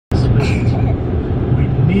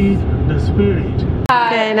need the spirit.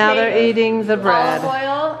 Okay, now they're eating the bread.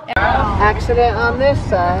 Accident on this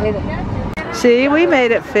side. See, we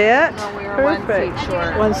made it fit. Oh, we were Perfect. 1 seat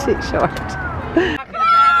short. 1 seat short.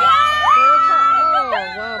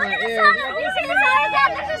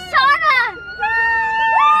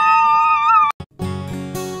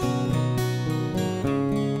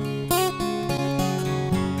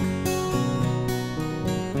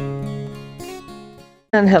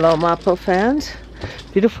 And hello Momma O fans.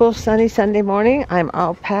 Beautiful sunny Sunday morning. I'm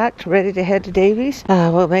all packed, ready to head to Davey's.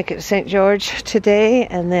 We'll make it to St. George today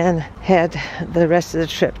and then head the rest of the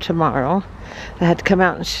trip tomorrow. I had to come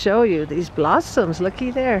out and show you these blossoms.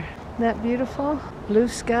 Looky there. Isn't that beautiful? Blue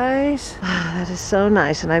skies. That is so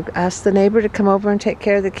nice. And I've asked the neighbor to come over and take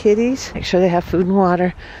care of the kitties. Make sure they have food and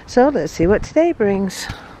water. So let's see what today brings.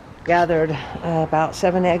 Gathered about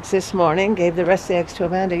 7 eggs this morning. Gave the rest of the eggs to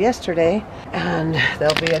Amanda yesterday. And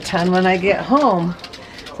there'll be a ton when I get home.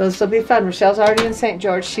 So this will be fun. Rochelle's already in St.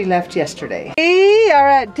 George. She left yesterday. We are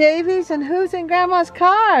at Davey's, and who's in Grandma's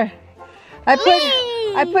car? I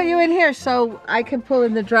put you in here so I can pull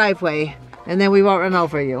in the driveway and then we won't run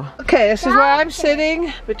over you. Okay, this is where I'm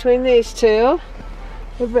sitting between these two.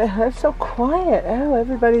 They're so quiet. Oh,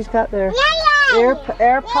 everybody's got their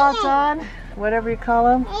AirPods on. Whatever you call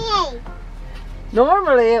them.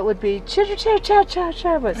 Normally it would be chitter chitter cha cha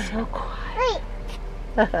cha, but so quiet.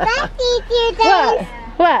 What?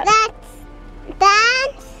 What?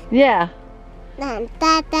 Dance. Yeah.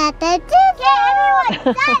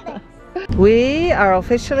 We are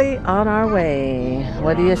officially on our way.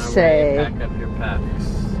 What do you say? Pack up your packs.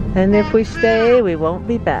 And if we stay, we won't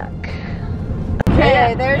be back.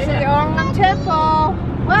 Okay, there's the Orgill temple.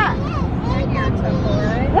 What?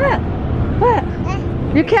 What? What?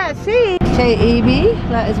 You can't see. Okay, Evie,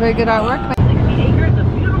 that is very good artwork.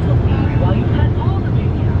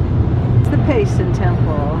 It's the Payson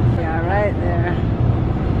Temple. Yeah, right there.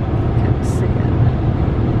 Can't see it.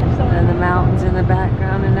 And the mountains in the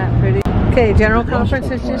background, isn't that pretty? Okay, General Conference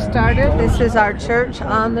has just started. This is our church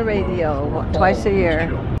on the radio, twice a year.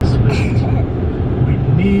 We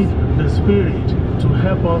need the spirit to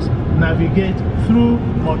help us navigate through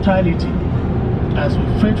mortality as we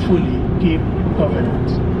faithfully keep covenant.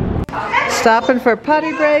 Stopping for a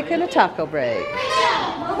potty break and a taco break.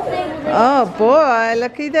 Oh boy,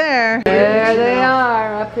 looky there. There they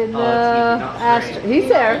are up in the Astro. He's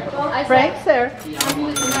there. Frank's there. He's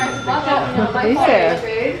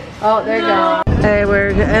there. Oh, there you go. Hey, we're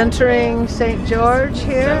entering St. George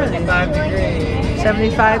here. 75 degrees.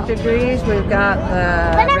 75 degrees. We've got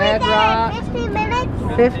the Red Rock.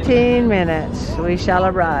 15 minutes. We shall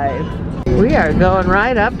arrive. We are going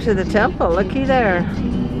right up to the temple. Looky there.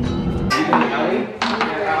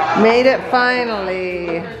 Made it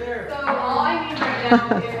finally.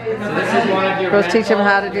 Let's teach him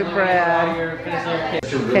how to do bread.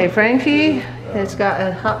 Okay, Frankie has got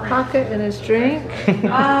a hot pocket in his drink.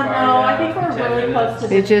 No, I think we're really close to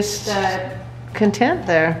He's just content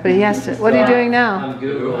there, but he has to. What are you doing now? On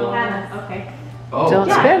Google. Okay. Oh, Don't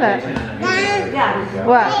spill it. Yeah.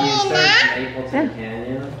 What? You search Mapleton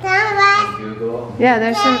Canyon on Google. Yeah,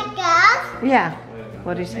 there's some. Yeah.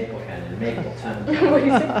 What do you say? Mapleton.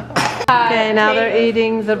 Okay, now they're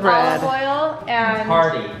eating the bread. Olive oil and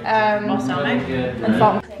Party. balsamic Good. and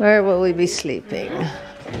salt. Where will we be sleeping?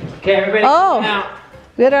 Okay, everybody. Oh, come out.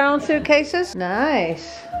 we got our own suitcases.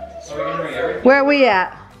 Nice. Are we gonna bring everything? Where are we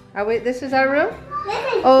at? Are we? This is our room.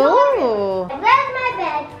 Oh. Where's my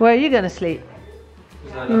bed? Where are you gonna sleep?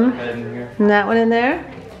 There's not another bed in here. And that one in there?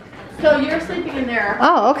 So you're sleeping in there.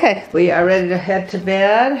 Oh, okay. We are ready to head to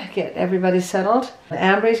bed, get everybody settled.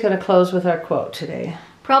 Ambry's going to close with our quote today.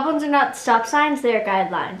 Problems are not stop signs, they are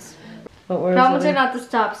guidelines. What word Problems is are it? not the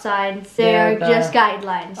stop signs, they are just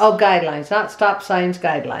guidelines. Oh, guidelines, not stop signs,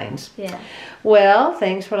 guidelines. Yeah. Well,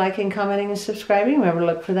 thanks for liking, commenting, and subscribing. Remember to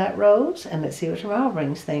look for that rose, and let's see what tomorrow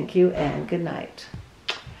brings. Thank you, and good night.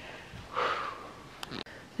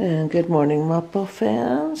 And good morning, Momma O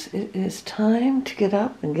fans. It is time to get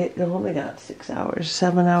up and get going. We got 6 hours,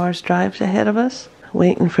 7 hours drives ahead of us.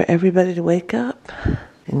 Waiting for everybody to wake up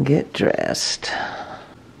and get dressed.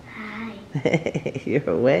 Hi. Hey, you're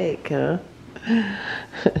awake, huh?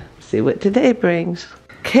 See what today brings.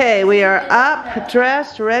 Okay, we are up,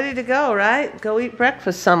 dressed, ready to go, right? Go eat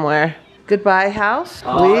breakfast somewhere. Goodbye, house.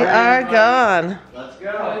 We are gone. Let's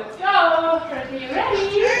go. Let's go. Are you ready?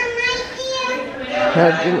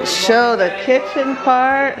 I didn't show the kitchen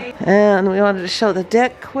part, and we wanted to show the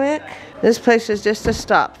deck quick. This place is just a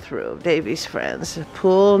stop through. Davey's friends. The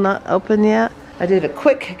pool not open yet. I did a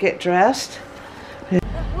quick get dressed. The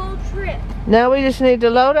whole trip. Now we just need to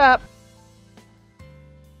load up.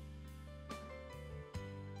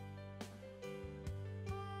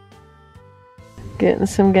 Getting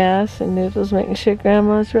some gas, and Noodle's making sure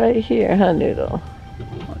Grandma's right here, huh, Noodle?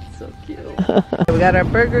 That's so cute. We got our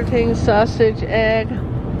Burger King sausage egg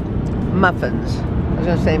muffins. I was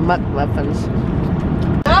gonna say muck muffins.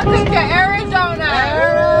 Welcome to Arizona.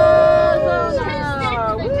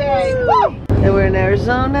 And we're in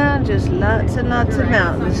Arizona, just lots and lots of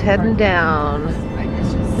mountains heading down.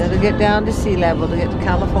 Gotta get down to sea level to get to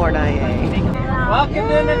California. Welcome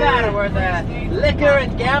to Nevada, where the liquor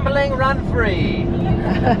and gambling run free.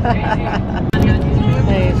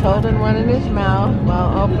 He's holding one in his mouth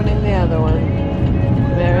while opening the other one.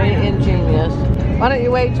 Very ingenious. Why don't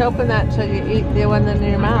you wait to open that till you eat the one in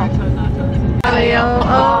your mouth? Frank's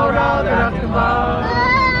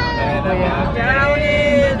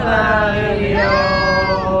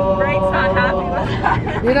not happy with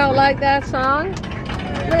that. You don't like that song?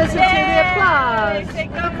 Listen to the applause. The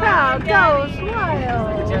crowd goes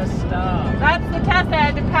wild. Just stop. That's the test I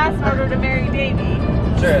had to pass in order to marry Davey.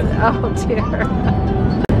 Sure. Oh dear.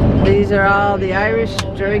 These are all the Irish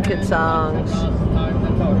drinking songs.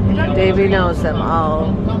 Davey knows them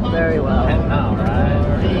all very well. All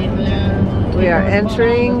right. We are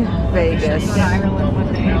entering Vegas.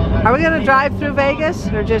 Are we going to drive through Vegas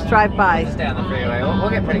or just drive by? Just down the freeway. We'll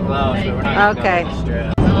get pretty close, but we're not Okay. going to go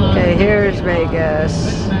on the strip. Okay, here's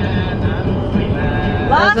Vegas.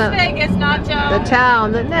 Las Doesn't- Vegas, not Joe. The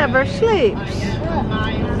town that never sleeps.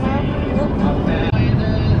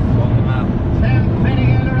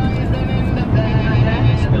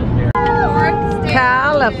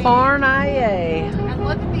 California. And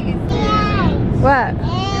look at these. What?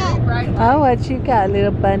 Right. Oh, what you got,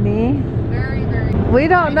 little bunny? Very, very. We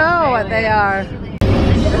don't know what they are.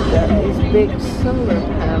 Got these big solar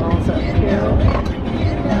panels up here.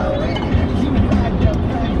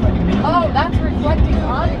 Oh, that's reflecting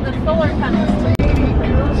on the solar panels.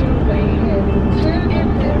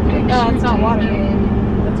 No, it's not water.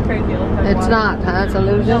 That's crazy. It looks like It's water. not, huh? It's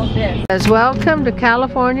illusion. No, it is. As welcome to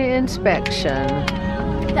California inspection.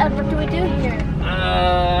 Dad, what do we do here?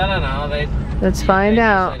 I don't know. Let's find They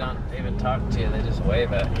out. don't even talk to you. They just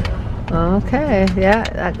wave at you. Okay, yeah,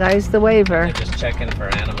 that guy's the waiver. They're just checking for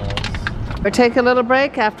animals. We're taking a little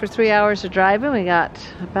break after 3 hours of driving. We got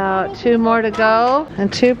about 2 more to go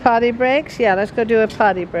and 2 potty breaks. Yeah, let's go do a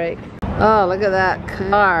potty break. Oh, look at that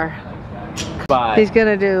car. Bye. He's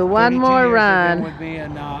gonna do one more run. With me,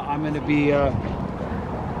 and I'm going to be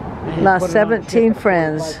Lost 17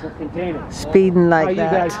 friends speeding How like you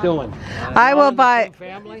guys that. doing? I will buy.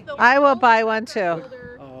 Family? I will buy one too.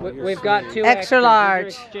 We've got 2 Extra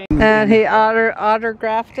large. And he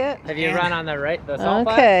autographed it. Have you run on the salt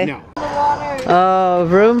flats? Okay. No. Oh,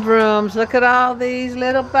 vroom vrooms. Look at all these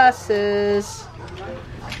little buses.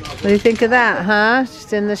 What do you think of that, huh?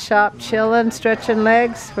 Just in the shop chilling, stretching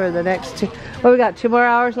legs for the next 2. Oh, we got 2 more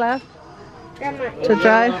hours left to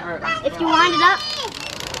drive. If you wind it up,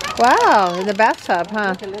 Wow, in the bathtub,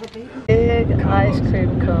 huh? Big ice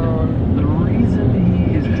cream cone. The reason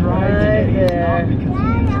he is dry Right today is there. not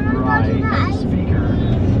because he's dry as a speaker.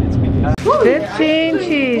 It's because 15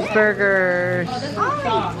 cheeseburgers.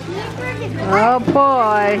 Oh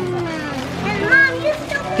boy. And Mom, you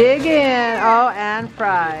still Dig in. Oh, and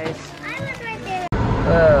fries. I was right there.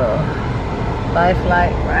 Whoa.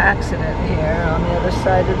 Lifelike accident here on the other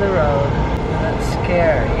side of the road. That's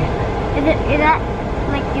scary.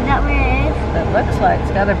 is that where it is? It looks like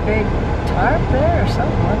it's got a big tarp there or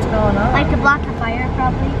something. What's going on? Like to block the fire,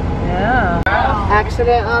 probably. Yeah.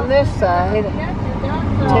 Accident on this side.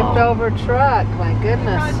 Tipped over truck. My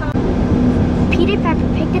goodness. Peter Pepper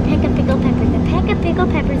picked a peck of pickled peppers. A peck of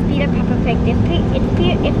pickled peppers Peter Pepper picked.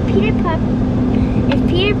 If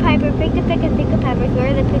Peter Piper picked a peck of pickled peppers,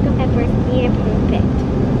 where are the pickled peppers Peter Pepper picked?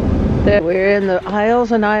 There, we're in the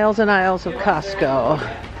aisles and aisles and aisles of Costco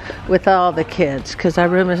with all the kids because our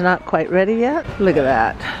room is not quite ready yet. Look at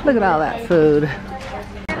that. Look at all that food.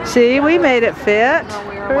 See, we made it fit.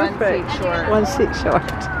 Perfect. 1 seat short. 1 seat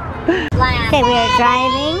short. Okay, we are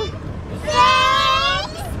driving. 6,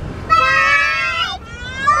 5,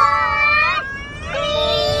 4, 3,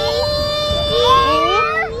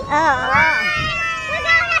 2, 1. We're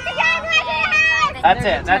going up the driveway. That's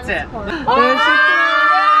it. That's it. There's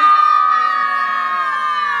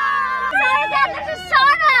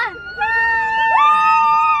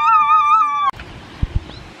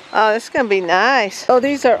Oh, this is going to be nice. Oh,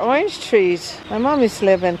 these are orange trees. My mom used to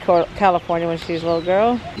live in California when she was a little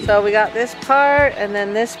girl. So we got this part, and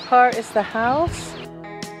then this part is the house.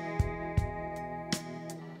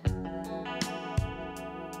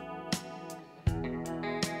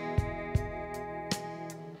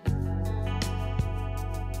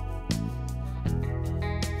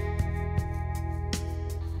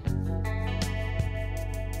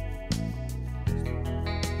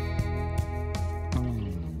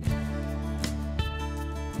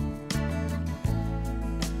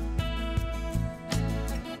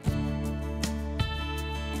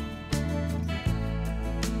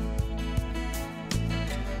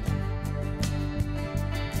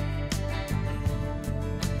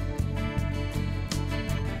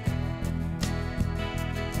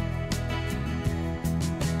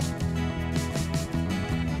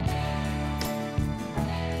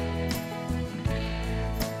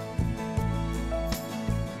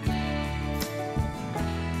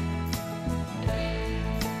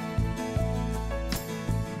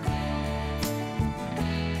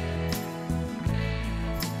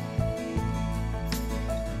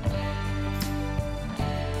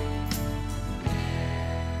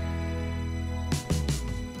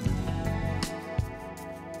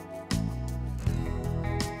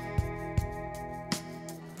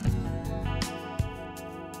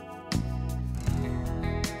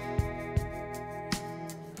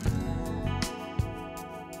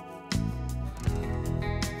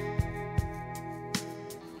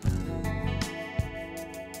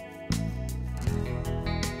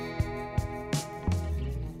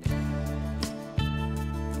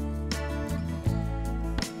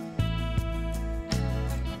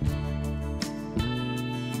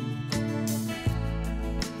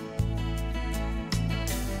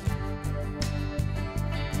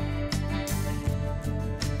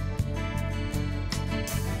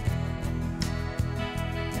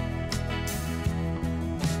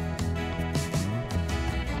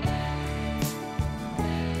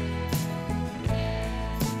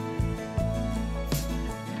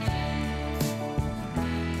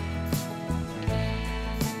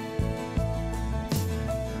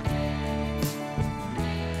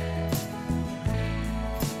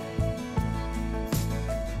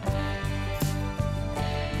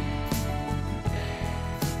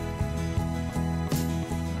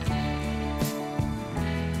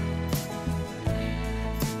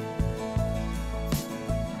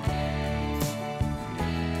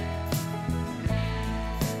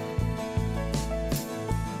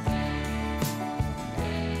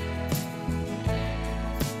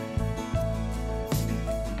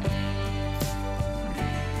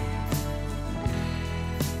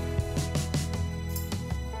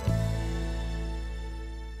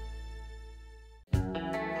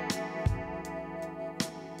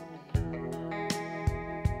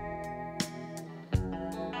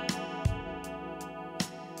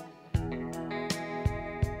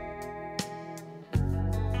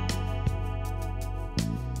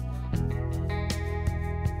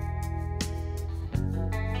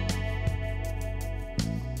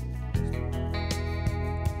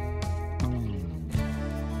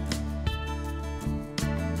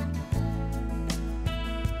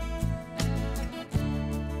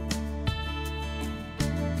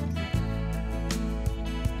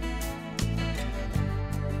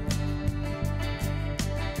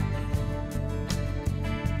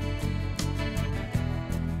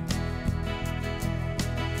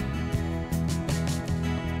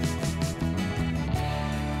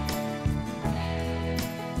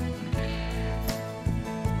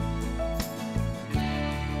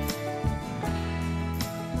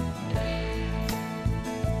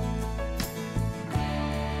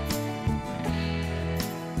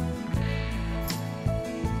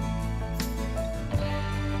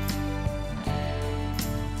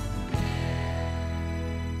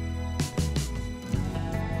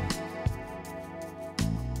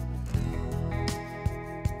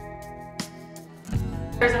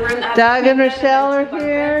 Doug and Rochelle are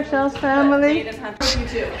here, Rochelle's family.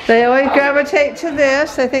 They always gravitate to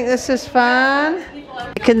this. They think this is fun.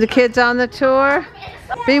 Taking the kids on the tour.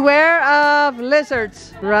 Beware of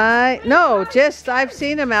lizards, right? No, just I've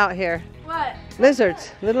seen them out here. What?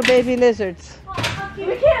 Lizards, little baby lizards.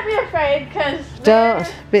 We can't be afraid because we're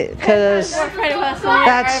afraid of us.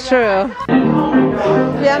 that's true.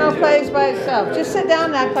 Piano plays by itself. Just sit down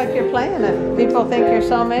and act like you're playing it. People think you're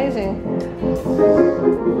so amazing.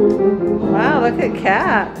 Wow, look at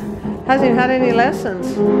Kat. Hasn't even had any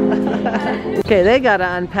lessons. Okay, they gotta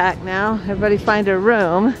unpack now. Everybody find a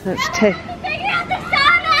room. Let's take. Figure out the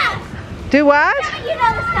sauna! Do what? You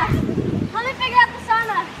know the stuff. Help me figure out the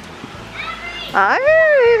sauna.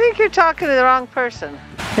 I think you're talking to the wrong person.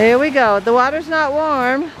 Here we go. The water's not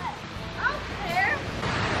warm. I don't care.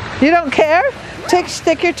 You don't care?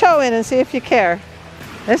 Stick your toe in and see if you care.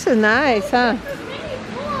 This is nice, huh?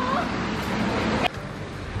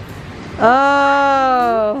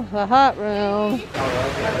 Oh, the hot room.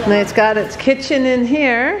 And it's got its kitchen in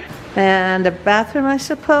here and a bathroom, I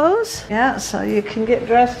suppose. Yeah, so you can get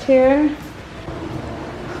dressed here.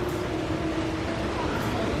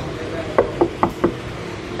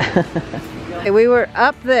 We were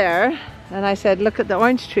up there and I said, look at the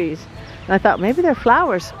orange trees. And I thought maybe they're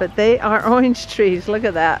flowers, but they are orange trees. Look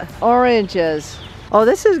at that. Oranges. Oh,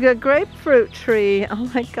 this is a grapefruit tree. Oh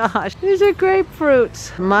my gosh, these are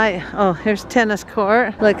grapefruits. Oh, here's tennis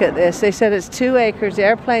court. Look at this. They said it's 2 acres. The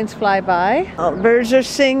airplanes fly by. Oh, birds are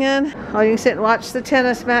singing. Oh, you can sit and watch the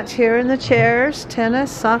tennis match here in the chairs.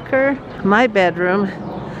 Tennis, soccer. My bedroom.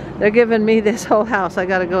 They're giving me this whole house. I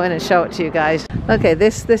gotta go in and show it to you guys. Okay,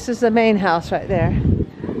 this is the main house right there.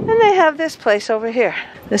 And they have this place over here.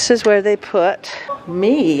 This is where they put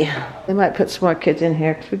me. They might put some more kids in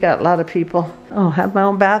here because we got a lot of people. Oh, have my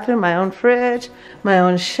own bathroom, my own fridge, my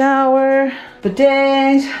own shower,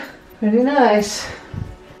 bidet. Pretty nice.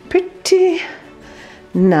 Pretty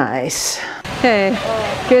nice. Okay,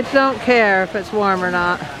 kids don't care if it's warm or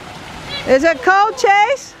not. Is it cold,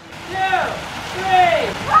 Chase? 2,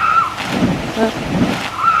 3.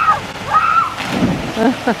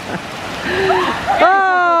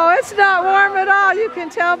 Oh, it's not warm at all. You can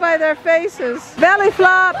tell by their faces. Belly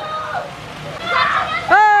flop.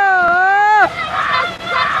 Oh,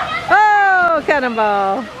 oh,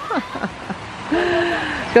 cannonball.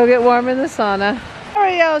 Go get warm in the sauna.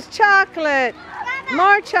 Oreos, chocolate.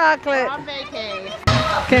 More chocolate.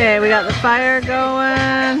 Okay, we got the fire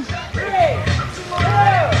going. 3,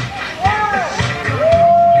 2,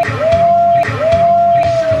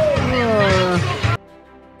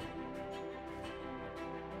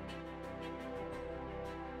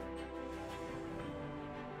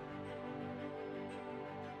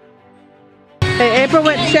 Hey, April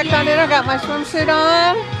went to check on dinner, got my swimsuit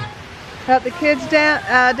on. Got the kids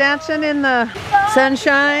dancing in the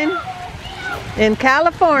sunshine in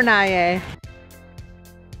California.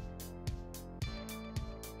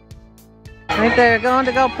 I think they're going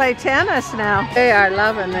to go play tennis now. They are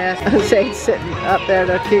loving this. Zane's sitting up there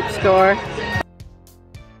to keep score.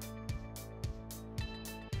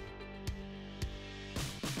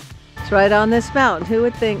 It's right on this mountain. Who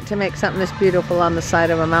would think to make something this beautiful on the side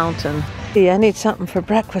of a mountain? I need something for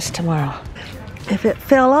breakfast tomorrow. If it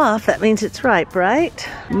fell off, that means it's ripe, right?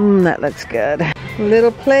 That looks good.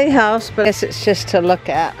 Little playhouse, but I guess it's just to look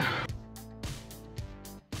at.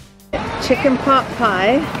 Chicken pot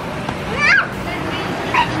pie.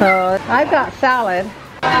 So I've got salad.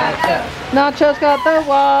 Nacho's got the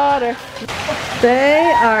water. They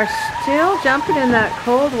are still jumping in that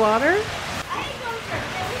cold water.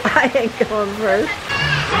 I ain't going first.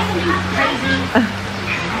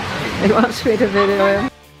 He wants me to video him.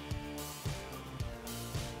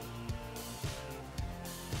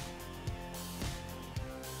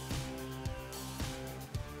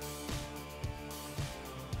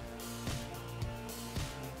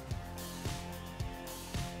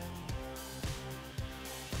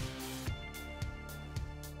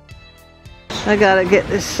 I gotta get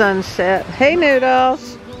this sunset. Hey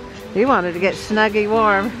Noodles! He wanted to get snuggy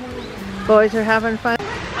warm. Boys are having fun.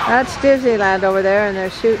 That's Disneyland over there and they're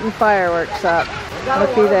shooting fireworks up.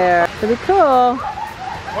 Looky there. Pretty cool.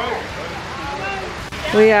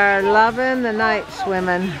 We are loving the night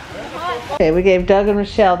swimming. Okay, we gave Doug and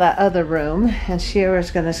Rochelle that other room and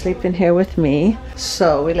Shira's gonna sleep in here with me.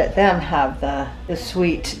 So we let them have the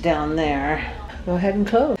suite down there. Go ahead and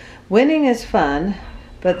close. Winning is fun,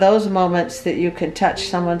 but those moments that you can touch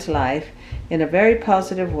someone's life in a very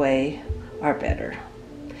positive way are better.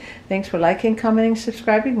 Thanks for liking, commenting,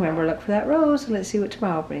 subscribing. Remember, look for that rose. Let's see what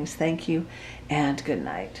tomorrow brings. Thank you and good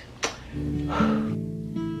night. You're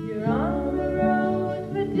on the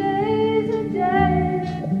road for days.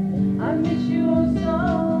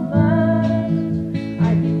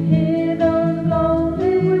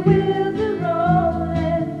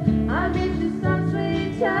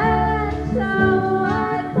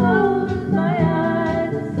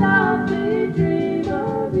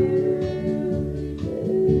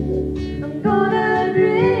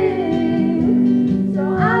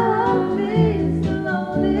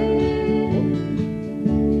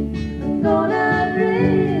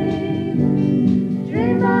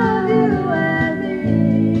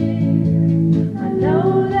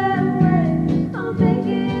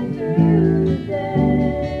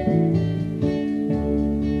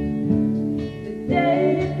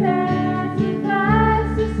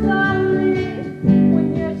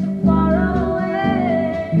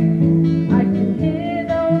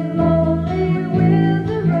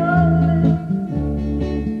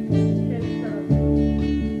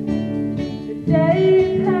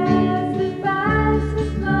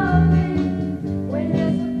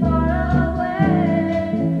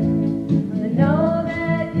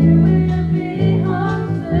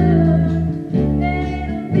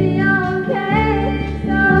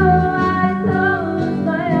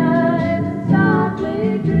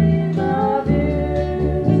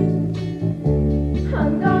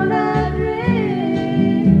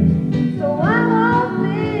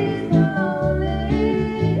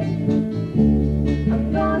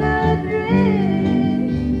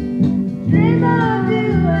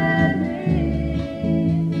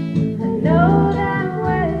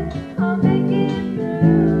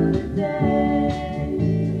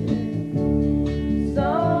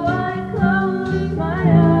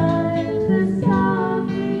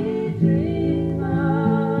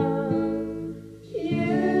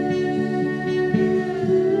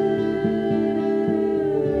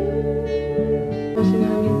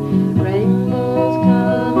 Rainbows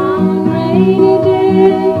come on rainy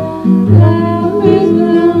day, flowers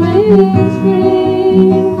bloom in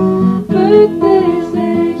spring, birthdays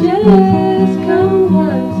they just come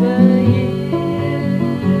once a year.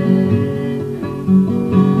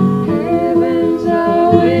 Heaven's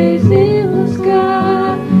always in the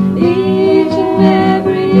sky, each and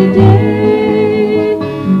every day,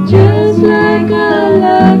 just like a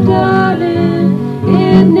love, darling,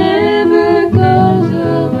 it never goes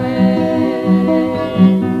away.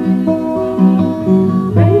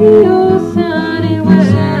 Radio sunny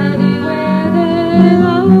weather,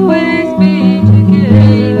 always be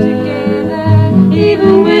together,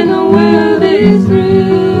 even when the world is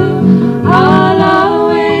through, I'll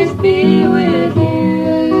always be with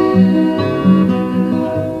you.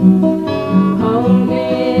 Hold me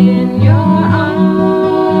in your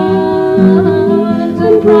arms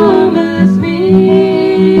and promise me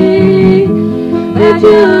that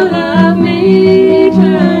you'll